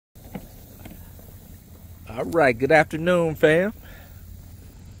All right, good afternoon, fam.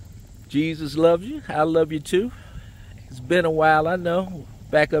 Jesus loves you. I love you too. It's been a while, I know.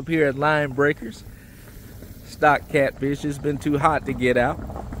 Back up here at Line Breakers. Stock catfish. It's been too hot to get out.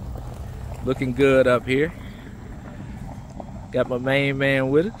 Looking good up here. Got my main man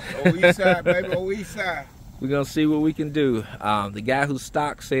with it. Oh, east side, baby. Oh, east side. We're going to see what we can do. The guy who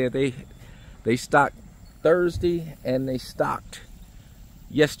stocked said they stocked Thursday and they stocked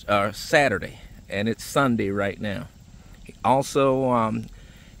Saturday. And it's Sunday right now. Also,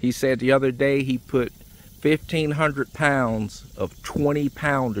 he said the other day he put 1,500 pounds of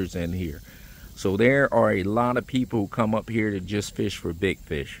 20-pounders in here. So there are a lot of people who come up here to just fish for big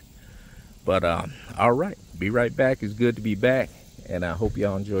fish. But all right, be right back. It's good to be back, and I hope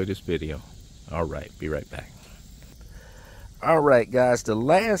y'all enjoy this video. All right, be right back. All right, guys, the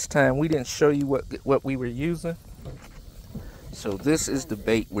last time we didn't show you what we were using. So this is the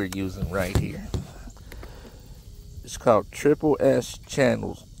bait we're using right here. It's called Triple S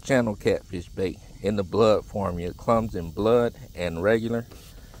channel catfish bait in the blood formula. It comes in blood and regular.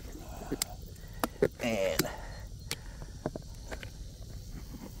 And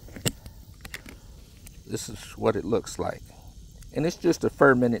this is what it looks like. And it's just a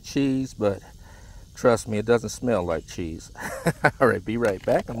fermented cheese, but trust me, it doesn't smell like cheese. All right, be right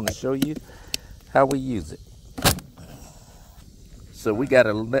back. I'm going to show you how we use it. So we got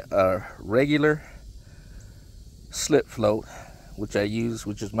a regular slip float, which I use,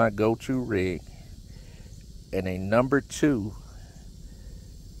 which is my go-to rig, and a number 2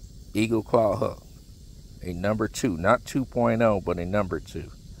 Eagle Claw hook. A number 2, not 2.0, but a number 2.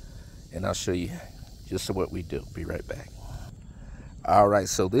 And I'll show you just what we do. Be right back. All right,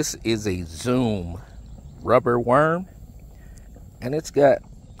 so this is a Zoom rubber worm, and it's got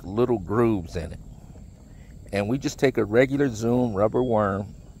little grooves in it. And we just take a regular Zoom rubber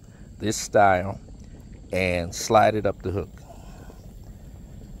worm, this style, and slide it up the hook.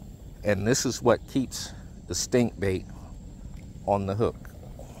 And this is what keeps the stink bait on the hook.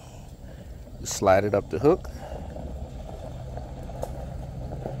 You slide it up the hook.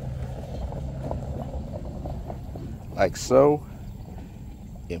 Like so.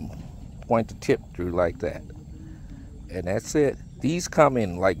 And point the tip through like that. And that's it. These come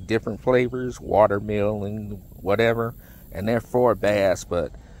in like different flavors, watermelon, whatever. And they're for bass,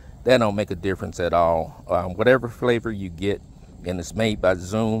 but that don't make a difference at all. Whatever flavor you get, and it's made by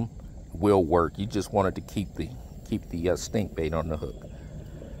Zoom, will work. You just wanted to keep the stink bait on the hook.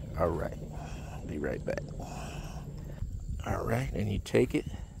 All right, be right back. All right, and you take it,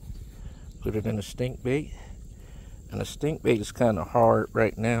 put it in the stink bait, and the stink bait is kind of hard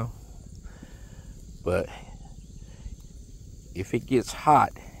right now, but if it gets hot,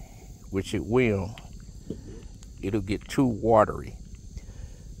 which it will, it'll get too watery.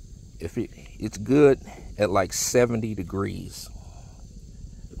 If it's good at like 70 degrees,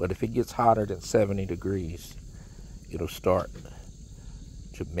 but if it gets hotter than 70 degrees, it'll start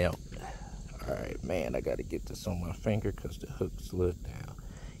to melt. All right, man, I got to get this on my finger because the hook slid down.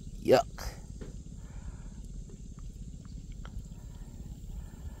 Yuck.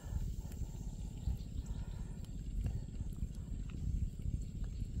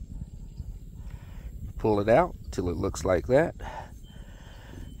 Pull it out till it looks like that.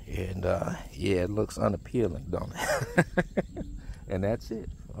 And yeah, it looks unappealing, don't it? And that's it.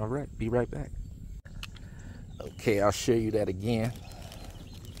 All right, be right back. Okay, I'll show you that again.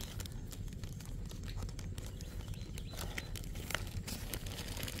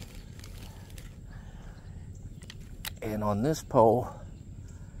 And on this pole,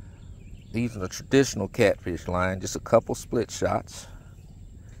 these are the traditional catfish line, just a couple split shots.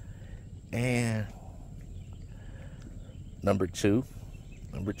 And number 2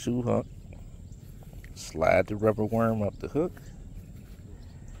 hook. Slide the rubber worm up the hook.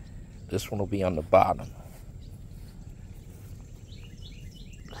 This one will be on the bottom.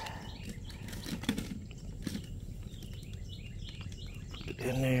 Put it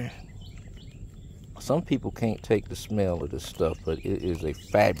in there. Some people can't take the smell of this stuff, but it is a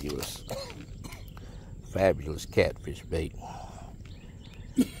fabulous, fabulous catfish bait.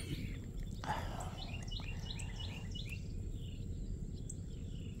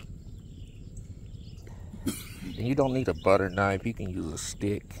 And you don't need a butter knife. You can use a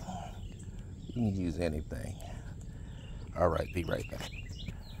stick. You can use anything. All right, be right back.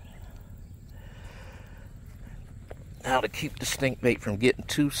 Now to keep the stink bait from getting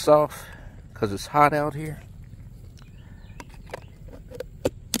too soft, because it's hot out here,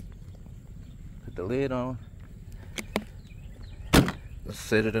 put the lid on. Let's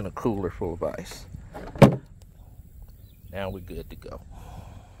set it in a cooler full of ice. Now we're good to go.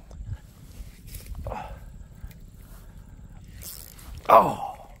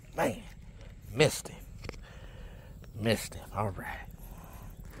 Oh, man. Missed him. Missed him. All right.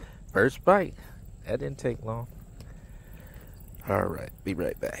 First bite. That didn't take long. All right. Be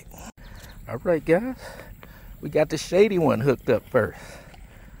right back. All right, guys. We got the shady one hooked up first.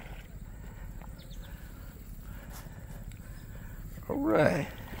 All right.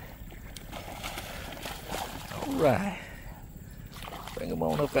 All right. Bring him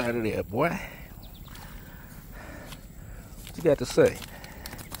on up out of there, boy. What you got to say?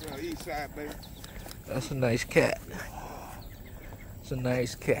 East side, baby. That's a nice cat. It's a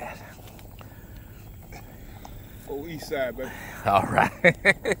nice cat. Oh, east side, baby. All right.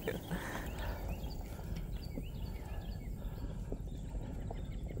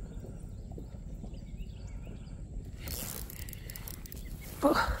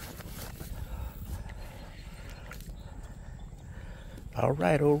 All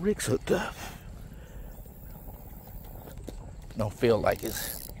right, old Rick's hooked up. Don't feel like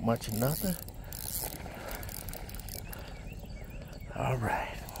it's much of nothing. All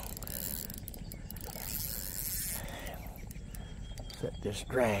right. Set this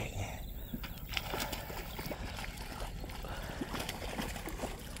drag.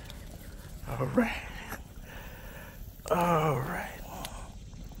 All right. All right.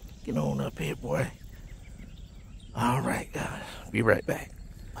 Get on up here, boy. All right, guys. Be right back.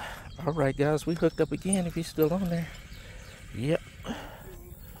 All right, guys. We hooked up again if he's still on there. Yep. All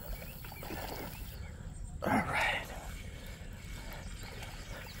right.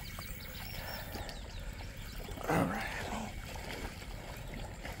 All right.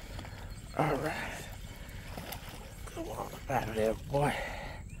 All right. Come on up out of there, boy.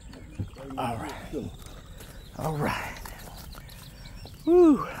 All right. All right.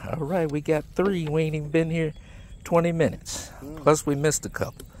 Whew. All right, we got 3. We ain't even been here 20 minutes. Plus, we missed a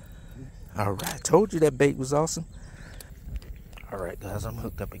couple. All right. Told you that bait was awesome. All right, guys, I'm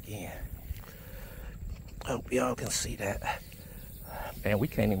hooked up again. I hope y'all can see that. Man, we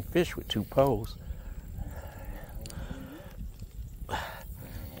can't even fish with 2 poles. Come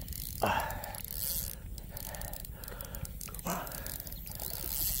on.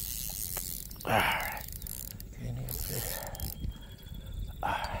 All right. Can't even fish. All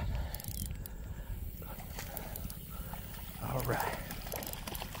right. All right.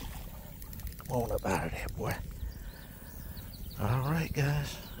 Come on up out of there, boy. All right,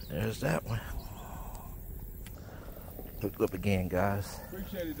 guys. There's that one. Hooked up again, guys.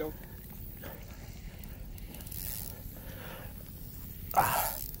 Appreciate it, though.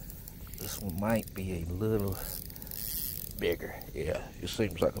 This one might be a little bigger. Yeah, it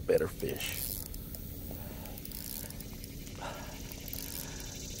seems like a better fish.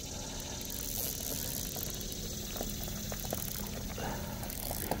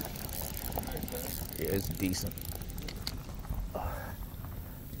 Yeah, it's decent.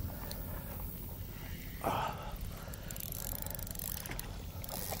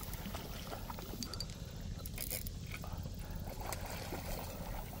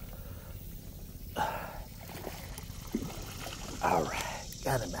 All right,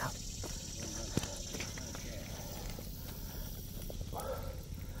 got him out.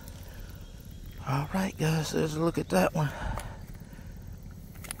 All right, guys, let's look at that one.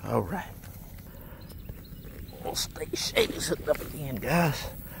 All right. We'll stay shady's hooked up again, guys.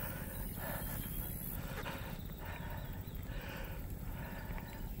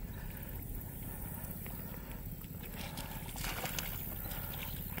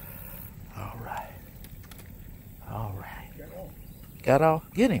 All right. All right. Got all?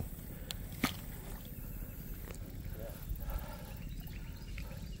 Get him.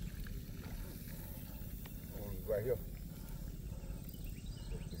 Right here.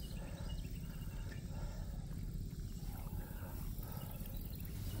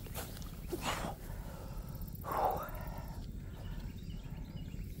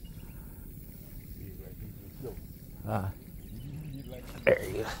 There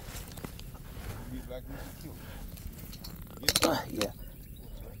he is. Yeah.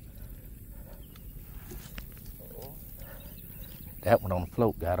 That one on the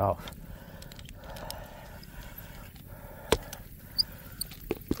float got off.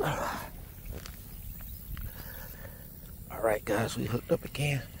 All right, guys, we hooked up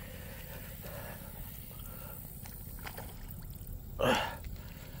again.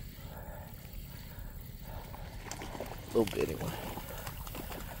 Little bitty one,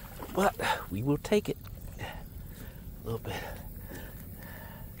 but we will take it. A little bit.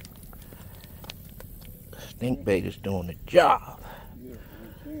 Stink bait is doing the job.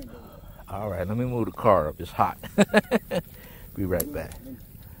 All right, let me move the car up. It's hot. Be right back.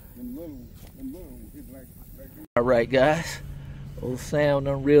 All right, guys. Old Sam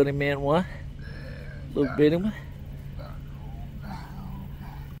done reeled him in one. Little bitty one.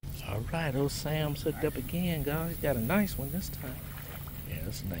 All right, old Sam's hooked up again, guys. Got a nice one this time. Yeah,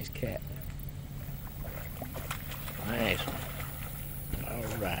 that's a nice cat. Nice one.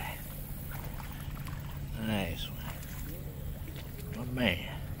 All right. Nice one. My man.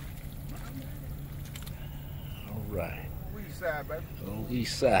 All right. East side, baby. On the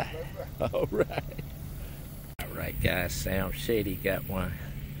east side. All right. All right, guys. Sam Shady got one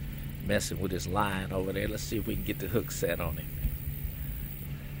messing with his line over there. Let's see if we can get the hook set on him.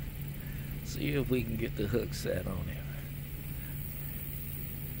 See if we can get the hook set on him.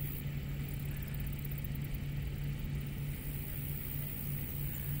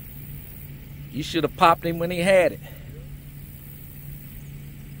 You should have popped him when he had it.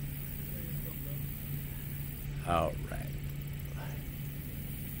 All right.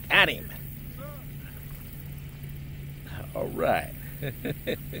 Got him. All right.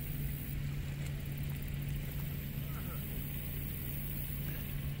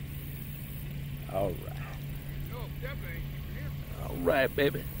 All right. All right,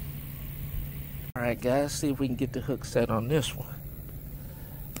 baby. All right, guys, see if we can get the hook set on this one.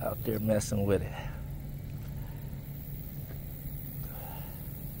 Out there messing with it.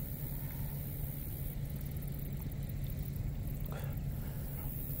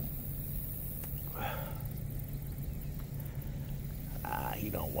 He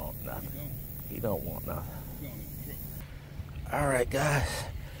don't want nothing. He don't want nothing. All right, guys.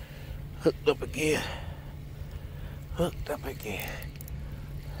 Hooked up again. Hooked up again.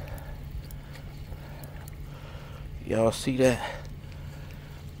 Y'all see that?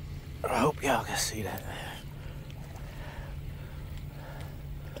 I hope y'all can see that.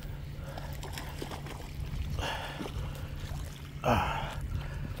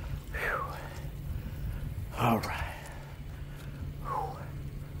 All right.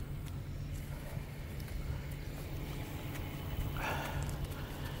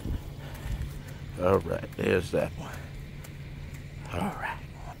 All right, there's that one. All right.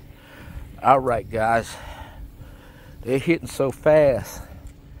 All right, guys. They're hitting so fast.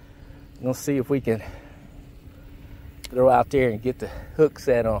 I'm gonna see if we can throw out there and get the hook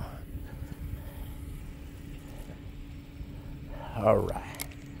set on. All right.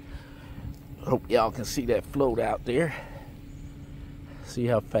 Hope y'all can see that float out there. See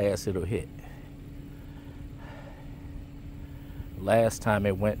how fast it'll hit. Last time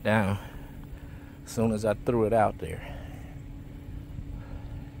it went down, as soon as I threw it out there.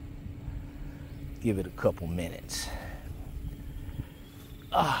 Give it a couple minutes.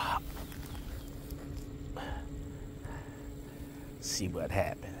 See what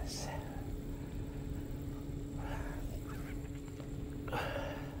happens.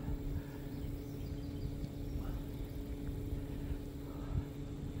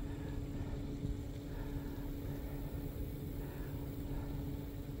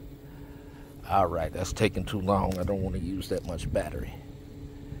 All right, that's taking too long. I don't want to use that much battery.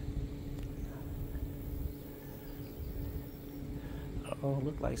 Oh,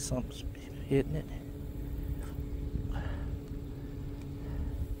 look like something's hitting it.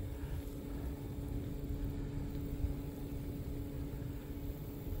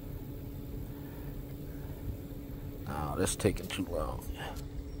 Oh, that's taking too long.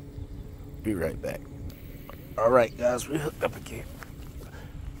 Be right back. All right, guys, we hooked up again.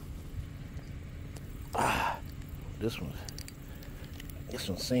 This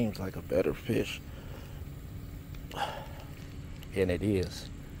one seems like a better fish. And it is.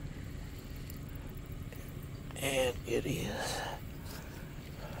 And it is.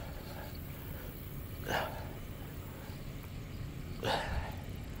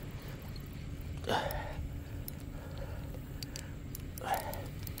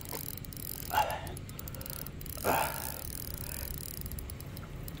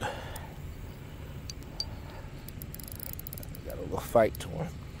 Got a little fight to him.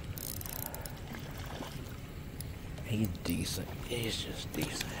 He's decent. He's just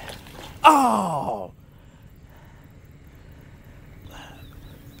decent. Oh!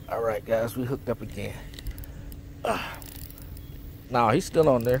 All right, guys, we hooked up again. No, he's still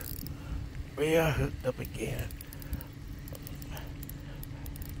on there. We are hooked up again.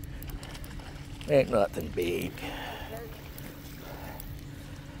 Ain't nothing big.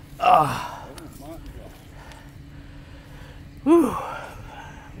 Whew.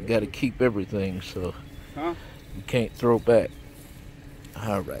 We got to keep everything, so you can't throw back.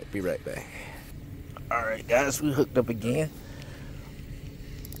 All right, be right back. All right, guys, we hooked up again.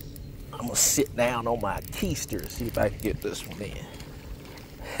 I'm gonna sit down on my keister, see if I can get this one in.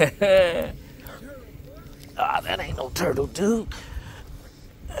 Ah, that ain't no turtle, dude.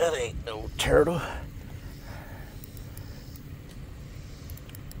 That ain't no turtle.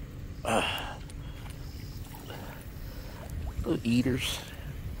 Little eaters.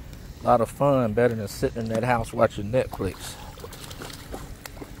 A lot of fun, better than sitting in that house watching Netflix.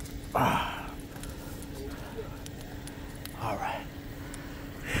 All right.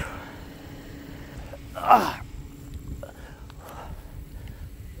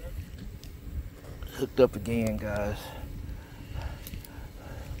 Hooked up again, guys.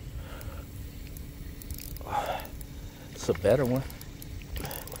 It's a better one.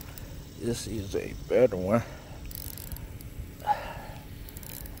 This is a better one.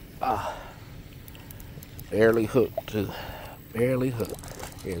 Barely hooked too. Barely hooked.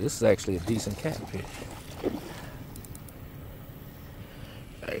 Yeah, this is actually a decent catfish.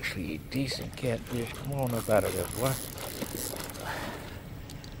 Actually a decent catfish. Come on up out of there, boy.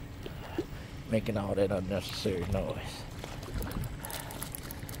 Making all that unnecessary noise.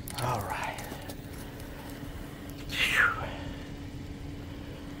 All right.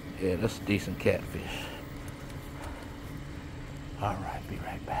 Yeah, that's a decent catfish. All right, be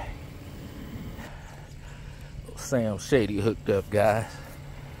right back. Sam Shady hooked up, guys.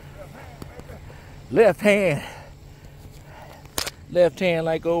 Left hand. Left hand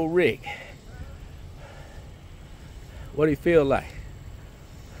like old Rick. What do you feel like?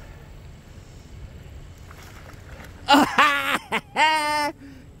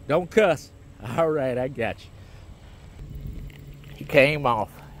 Don't cuss. All right, I got you. He came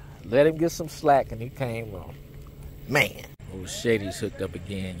off. Let him get some slack and he came off. Man. Old Shady's hooked up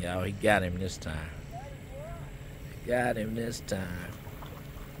again, y'all. He got him this time. Got him this time.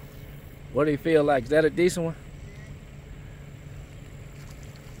 What do you feel like? Is that a decent one?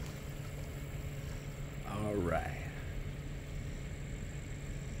 All right.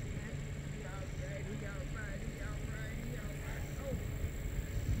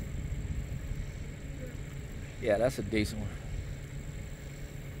 Yeah, that's a decent one.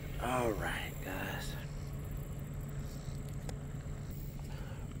 All right, guys.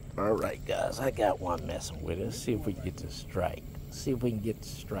 All right, guys. I got one messing with it. Let's see if we can get this strike. See if we can get the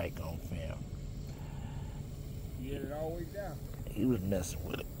strike on film. You get it all the way down. He was messing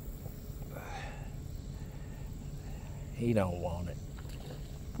with it. He don't want it.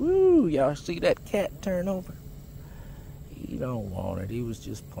 Woo! Y'all see that cat turn over? He don't want it. He was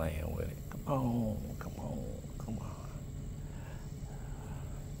just playing with it. Come on, come on, come on.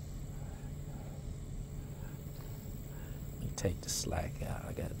 Let me take the slack out.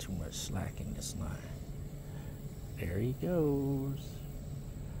 I got too much slack in this line. There he goes.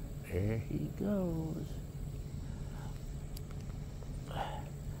 There he goes.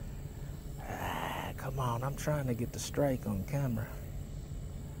 Come on, I'm trying to get the strike on camera.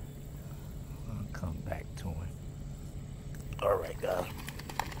 I'll come back to him. All right, guys.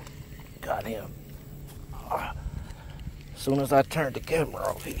 Got him. As soon as I turned the camera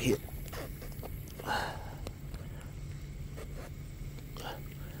off, he hit.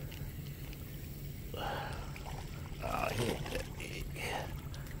 He ain't that big.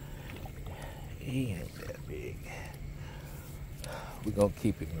 He ain't that big. We're gonna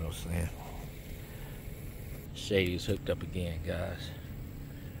keep him, you know what I'm saying? Shady's hooked up again, guys.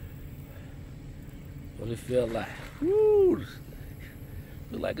 What do it feel like? Woo!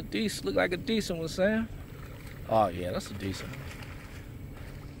 Look like a decent one, Sam. Oh yeah, that's a decent one.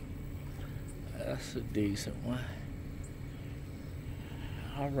 That's a decent one.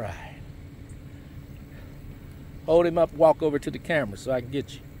 All right. Hold him up, walk over to the camera so I can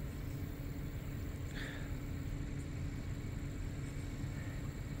get you.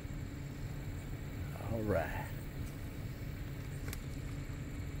 All right.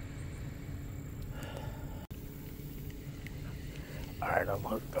 All right, I'm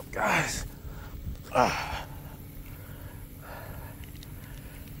hooked up, guys.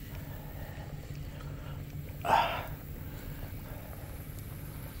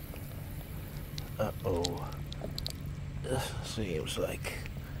 Uh-oh. This seems like...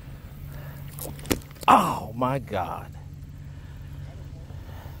 Oh, my God.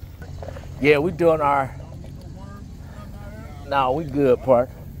 Yeah, we doing our... No, we good, Park.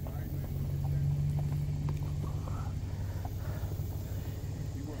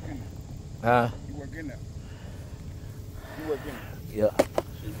 You work in there. You work in there. Yeah.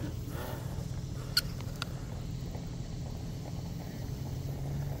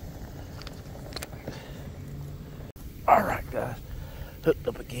 All right, guys. Hooked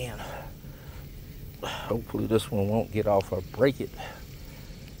up again. Hopefully this one won't get off or break it.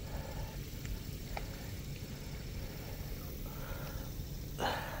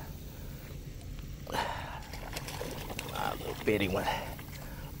 A little bitty one.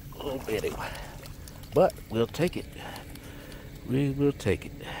 little bitty one. But we'll take it. We will take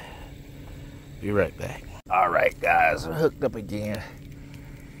it. Be right back. All right, guys, we're hooked up again.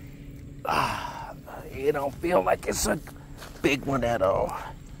 It don't feel like it's a big one at all.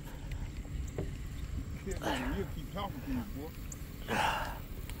 You keep talking to me, boy.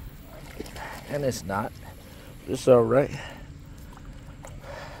 And it's not. It's all right.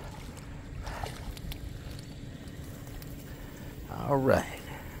 All right.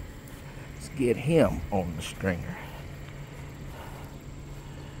 Let's get him on the stringer.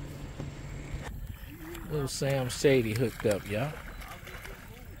 Little Sam Sadie hooked up, y'all.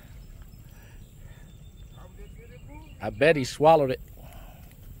 I bet he swallowed it.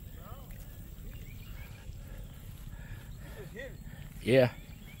 Yeah.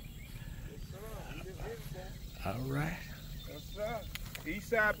 All right. That's right. East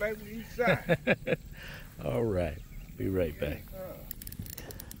side, baby, east side. All right. Be right back.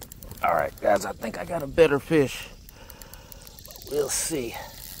 All right, guys, I think I got a better fish. We'll see.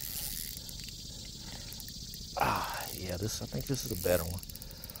 Yeah, I think this is a better one.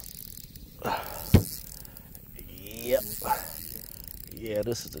 Yep. Yeah,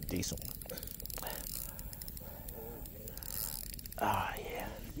 this is a decent one. Yeah.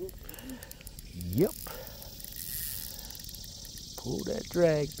 Yep. Pull that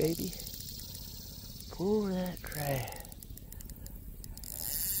drag, baby. Pull that drag.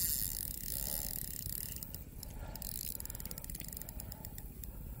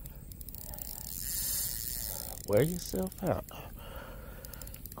 Wear yourself out.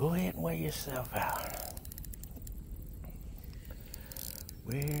 Go ahead and wear yourself out.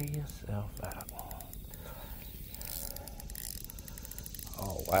 Wear yourself out.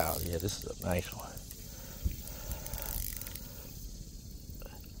 Oh, wow. Yeah, this is a nice one.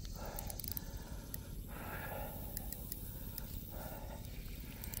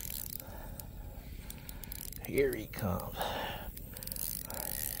 Here he comes.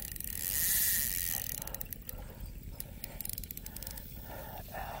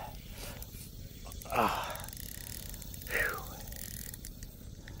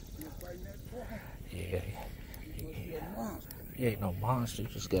 Yeah. He ain't no monster,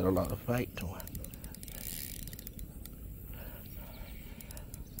 just got a lot of fight to him.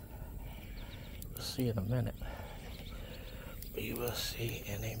 We'll see in a minute. We will see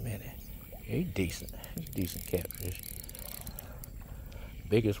in a minute. He's decent. He's a decent catfish.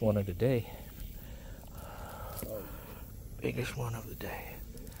 Biggest one of the day. Biggest one of the day.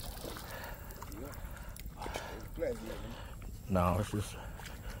 No, it's just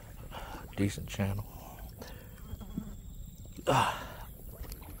a decent channel.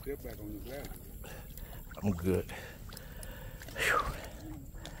 I'm good. Whew.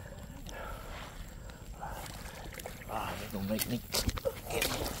 They're gonna make me.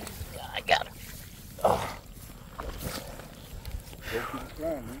 I got it. Oh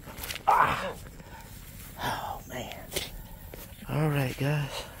man. All right,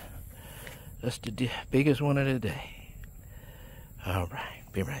 guys. That's the biggest one of the day. All right,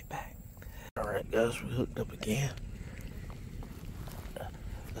 be right back. All right, guys, we hooked up again.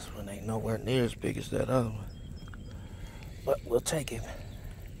 This one ain't nowhere near as big as that other one, but we'll take it.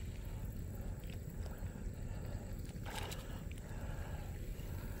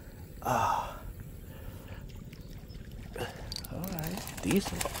 All right,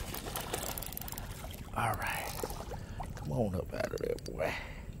 decent. All right, come on up out of there, boy.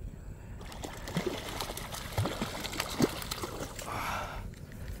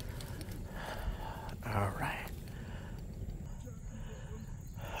 All right.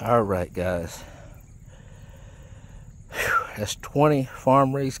 All right, guys. Whew, that's 20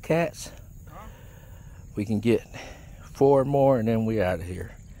 farm-raised cats. We can get 4 more, and then we're out of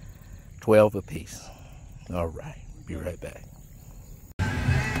here. 12 apiece. All right. Be right back.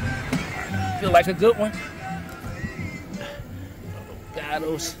 Feel like a good one? God,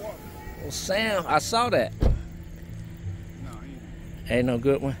 those Sam, I saw that. Ain't no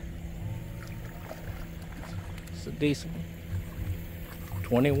good one. It's a decent one.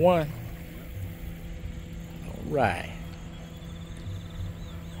 21. All right.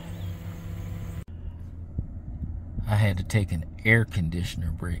 I had to take an air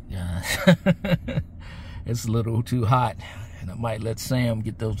conditioner break, guys. It's a little too hot, and I might let Sam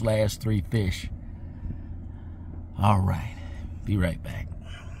get those last 3 fish. All right. Be right back.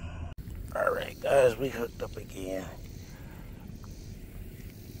 All right, guys, we hooked up again.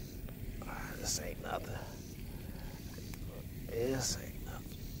 This ain't nothing. This ain't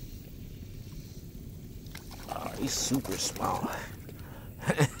nothing. Oh, he's super small.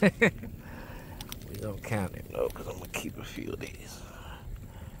 We don't count him though, because I'm gonna keep a few of these.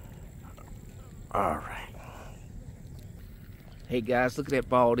 All right. Hey guys, look at that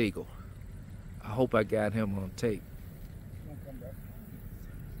bald eagle. I hope I got him on tape.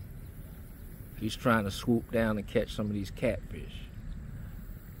 He's trying to swoop down and catch some of these catfish.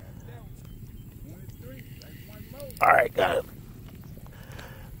 All right, got it.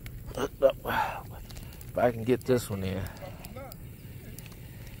 If I can get this one in.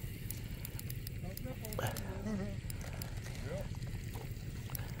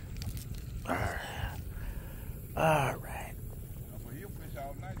 All right.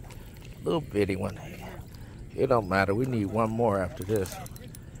 Little bitty one. It don't matter. We need one more after this.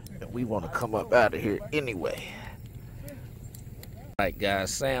 And we want to come up out of here anyway. All right,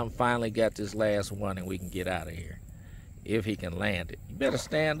 guys. Sam finally got this last one and we can get out of here. If he can land it. You better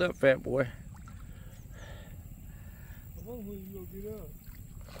stand up, fat boy.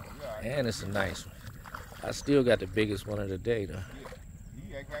 And it's a nice one. I still got the biggest one of the day, though.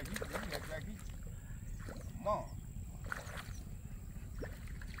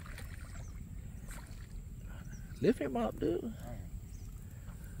 Lift him up, dude.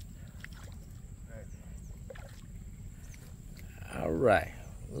 All right.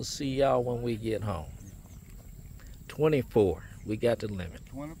 We'll see y'all when we get home. 24. We got the limit.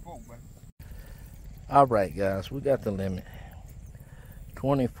 24, baby. All right, guys. We got the limit.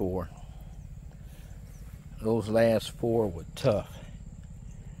 24. Those last 4 were tough.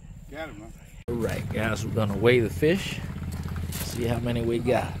 Got it, man. All right, guys. We're going to weigh the fish. See how many we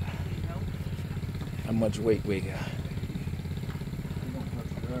got. How much weight we got. We're going to touch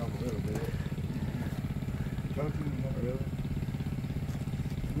the ground a little bit. Touching, not really.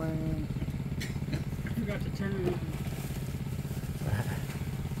 Man. You got to turn.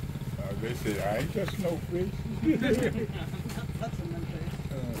 They said, I ain't touching no fish. Touching them fish.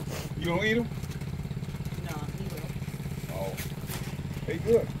 You don't eat them? No, he will. Oh. They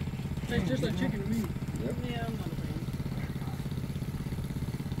good. Tastes just like chicken to me. Yep. Yeah, I'm not a fan.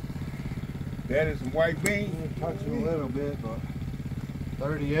 That is some white beans. Touching a little bit, but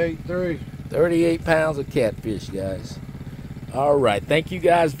 38.3. 38 pounds of catfish, guys. All right. Thank you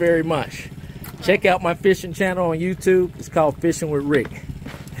guys very much. Check out my fishing channel on YouTube. It's called Fishing with Rick.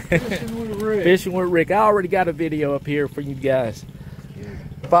 Fishing with Rick. Fishing with Rick. I already got a video up here for you guys.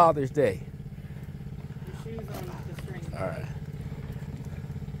 Father's Day. Your shoes on the string. All right.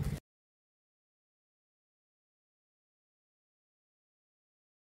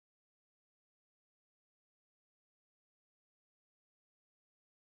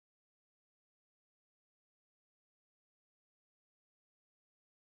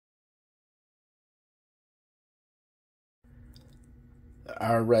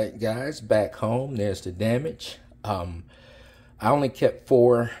 All right, guys, back home. There's the damage. I only kept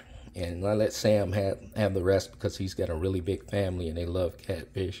 4, and I let Sam have the rest because he's got a really big family and they love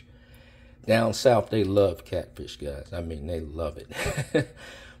catfish. Down south, they love catfish, guys. I mean, they love it.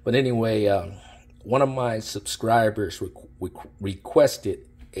 But anyway, one of my subscribers requested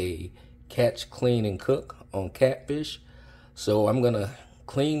a catch, clean, and cook on catfish. So I'm going to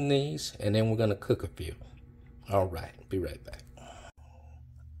clean these, and then we're going to cook a few. All right, be right back.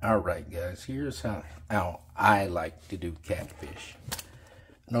 All right, guys, here's how I like to do catfish. I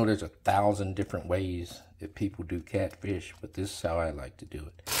know there's 1,000 different ways that people do catfish, but this is how I like to do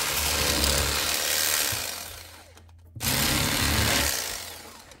it.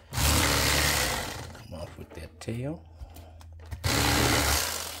 Come off with that tail.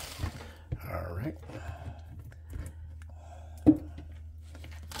 All right.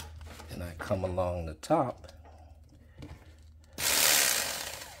 And I come along the top.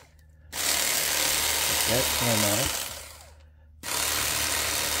 That came out.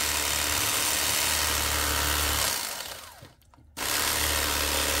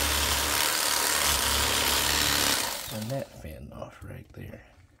 And that fin off right there.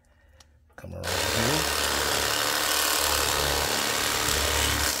 Come around here.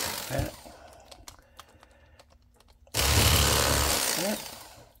 Like that.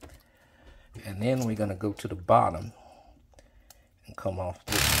 And then we're going to go to the bottom and come off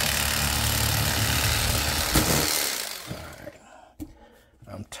this one.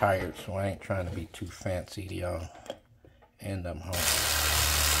 I'm tired, so I ain't trying to be too fancy to y'all. And I'm home.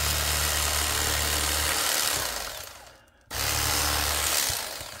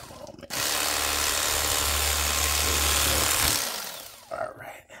 Come on, man. All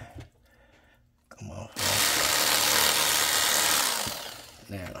right. Come on.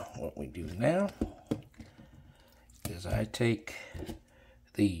 Now, what we do now is I take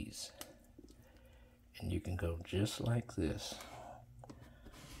these, and you can go just like this.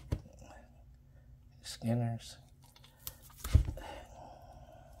 Skinners.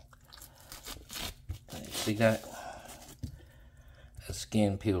 See that? The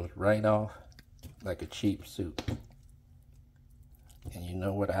skin peels right off like a cheap suit. And you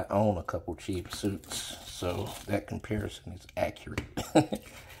know what? I own a couple cheap suits, so that comparison is accurate.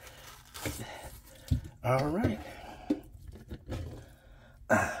 All right.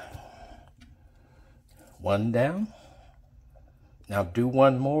 One down. Now do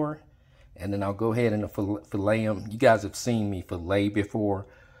one more, and then I'll go ahead and fillet them. You guys have seen me fillet before,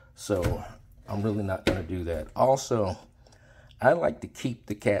 so I'm really not going to do that. Also, I like to keep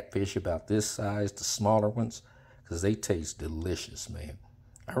the catfish about this size, the smaller ones, because they taste delicious, man.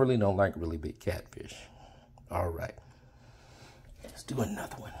 I really don't like really big catfish. All right. Let's do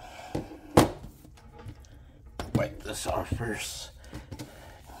another one. Wipe this off first.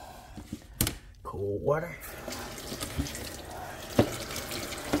 Cold water.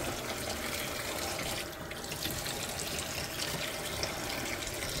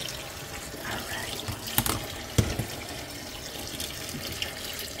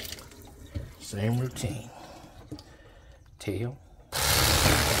 Same routine. Tail.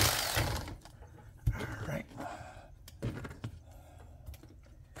 All right.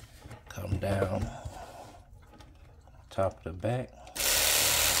 Come down. Top to the back.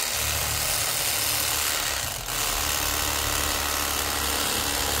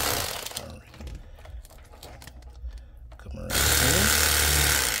 All right. Come around here.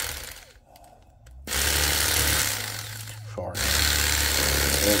 Far.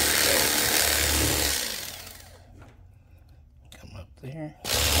 There we go. Come up there.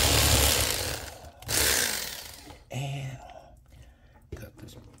 And cut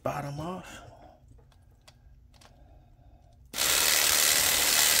this bottom off.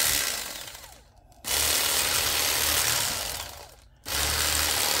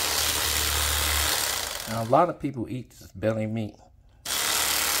 Now, a lot of people eat this belly meat.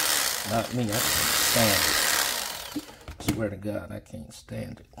 Not me, I can't stand it. I swear to God, I can't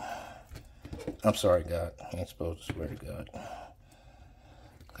stand it. I'm sorry, God. I ain't supposed to swear to God.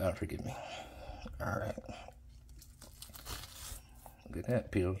 God forgive me. All right. Look at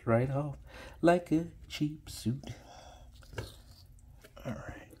that, peels right off like a cheap suit. All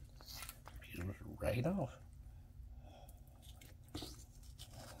right. Peels right off.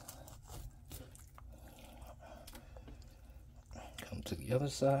 Come to the other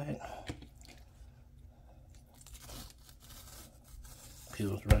side.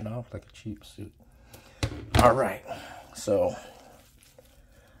 Peels right off like a cheap suit. All right, so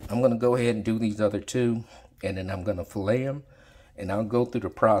I'm gonna go ahead and do these other two, and then I'm gonna fillet them, and I'll go through the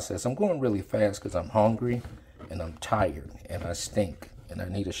process. I'm going really fast because I'm hungry and I'm tired and I stink and I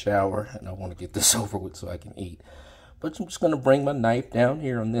need a shower and I want to get this over with so I can eat. But I'm just gonna bring my knife down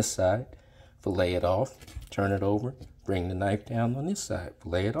here on this side, fillet it off, turn it over, bring the knife down on this side,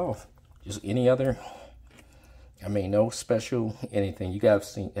 fillet it off. Just any other. I mean, no special anything. You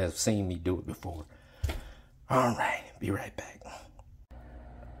guys have seen me do it before. All right, be right back.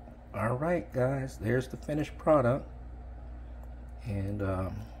 All right, guys, there's the finished product. And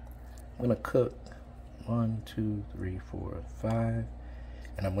I'm gonna cook 1, 2, 3, 4, 5.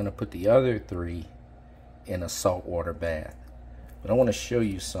 And I'm gonna put the other 3 in a saltwater bath. But I wanna show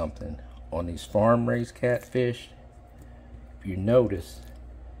you something. On these farm-raised catfish, if you notice,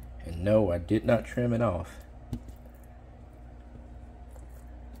 and no, I did not trim it off.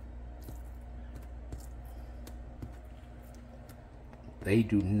 They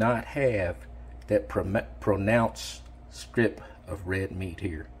do not have that pronounced strip of red meat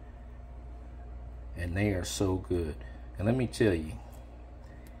here. And they are so good. And let me tell you,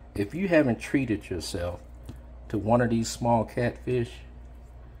 if you haven't treated yourself to one of these small catfish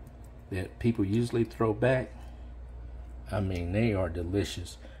that people usually throw back, I mean, they are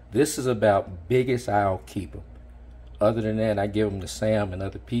delicious. This is about biggest I'll keep them. Other than that, I give them to Sam and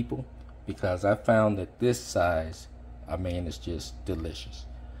other people because I found that this size, I mean, it's just delicious.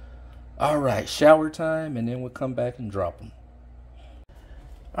 All right, shower time, and then we'll come back and drop them.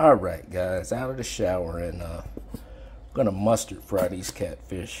 All right, guys, out of the shower, and I'm gonna mustard fry these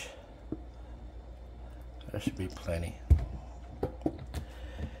catfish. That should be plenty.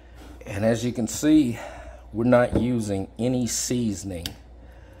 And as you can see, we're not using any seasoning.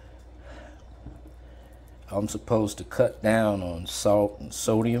 I'm supposed to cut down on salt and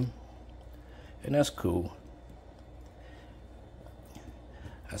sodium, and that's cool.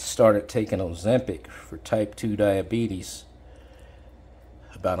 I started taking Ozempic for type 2 diabetes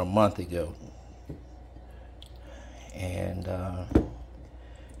about a month ago. And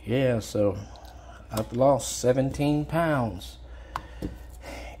yeah, so I've lost 17 pounds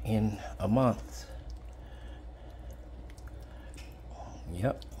in a month.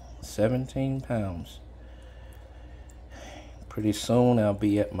 Yep, 17 pounds. Pretty soon I'll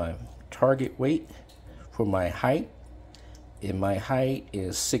be at my target weight for my height. And my height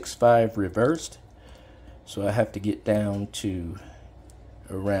is 6'5" reversed. So I have to get down to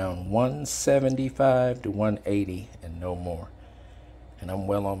around 175 to 180 and no more. And I'm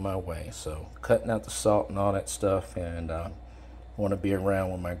well on my way. So cutting out the salt and all that stuff, and want to be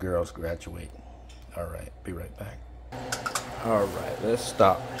around when my girls graduate. All right, be right back. All right, let's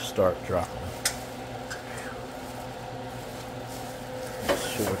start dropping. Make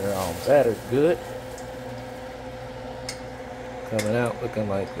sure they're all battered good. Coming out looking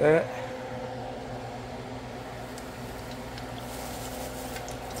like that.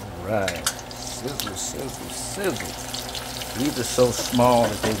 All right, sizzle, sizzle, sizzle. These are so small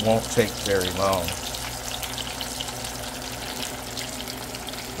that they won't take very long.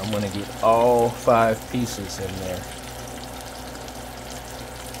 I'm going to get all 5 pieces in there.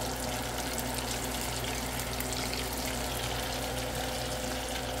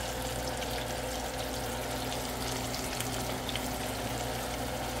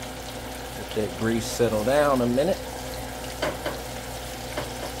 Let that grease settle down a minute.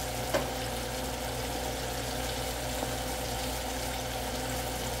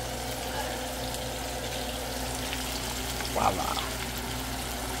 Voila.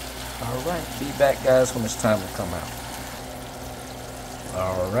 Alright, be back guys when it's time to come out.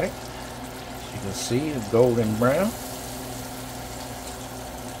 Alright, as you can see it's golden brown.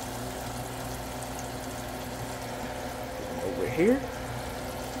 Over here.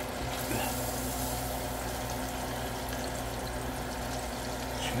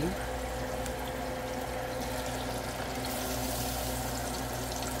 Two.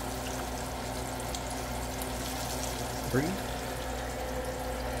 3.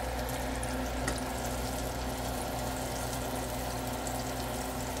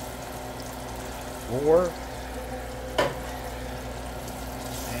 4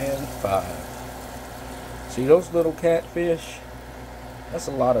 and 5. See those little catfish? That's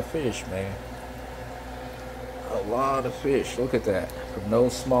a lot of fish, man. A lot of fish. Look at that. From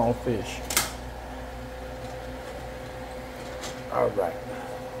those small fish. All right.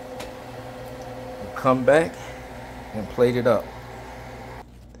 We'll come back and plate it up.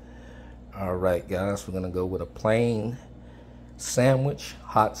 All right, guys. We're going to go with a plain sandwich,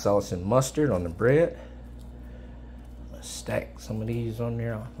 hot sauce and mustard on the bread. Let's stack some of these on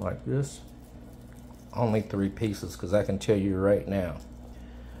there like this. Only 3 pieces, because I can tell you right now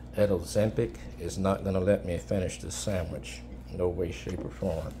that Ozempic is not going to let me finish this sandwich. No way, shape, or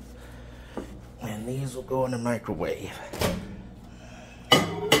form. And these will go in the microwave.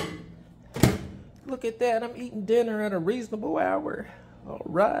 Look at that, I'm eating dinner at a reasonable hour. All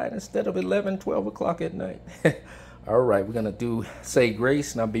right, instead of 11, 12 o'clock at night. All right, we're gonna say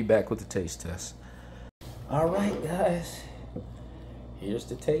grace, and I'll be back with the taste test. All right, guys, here's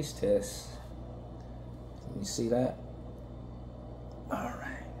the taste test. Let me see that. All right.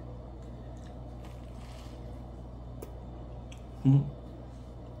 Mm.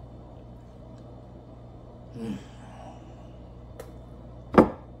 Mm.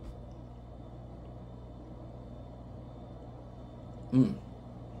 Mm.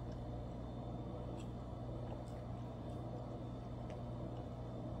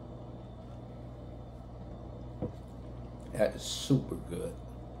 That is super good.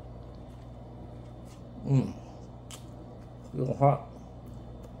 Mmm. A little hot.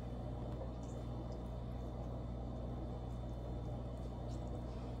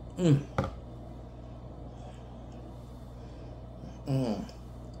 Mmm. Mmm.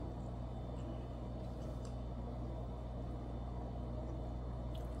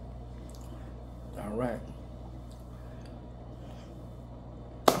 All right.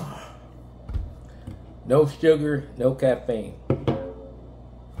 No sugar, no caffeine.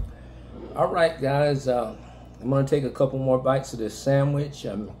 All right, guys. I'm going to take a couple more bites of this sandwich.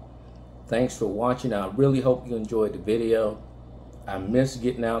 Thanks for watching. I really hope you enjoyed the video. I miss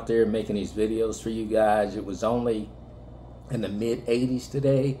getting out there and making these videos for you guys. It was only in the mid 80s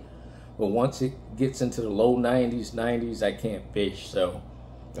today, but once it gets into the low 90s, I can't fish. So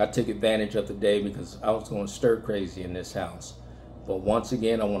I took advantage of the day because I was going stir crazy in this house. But once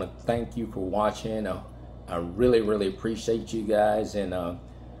again, I want to thank you for watching. I really appreciate you guys, and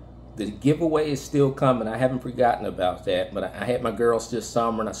the giveaway is still coming. I haven't forgotten about that, but I had my girls this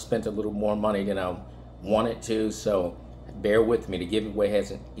summer and I spent a little more money than I wanted to, so bear with me. The giveaway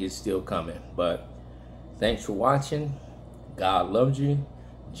is still coming. But thanks for watching. God loves you.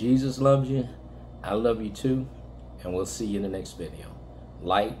 Jesus loves you. I love you too, and we'll see you in the next video.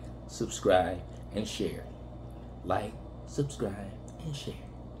 Like, subscribe, and share. Like, subscribe, and share.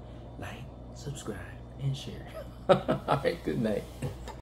 Like, subscribe, and share. All right, good night.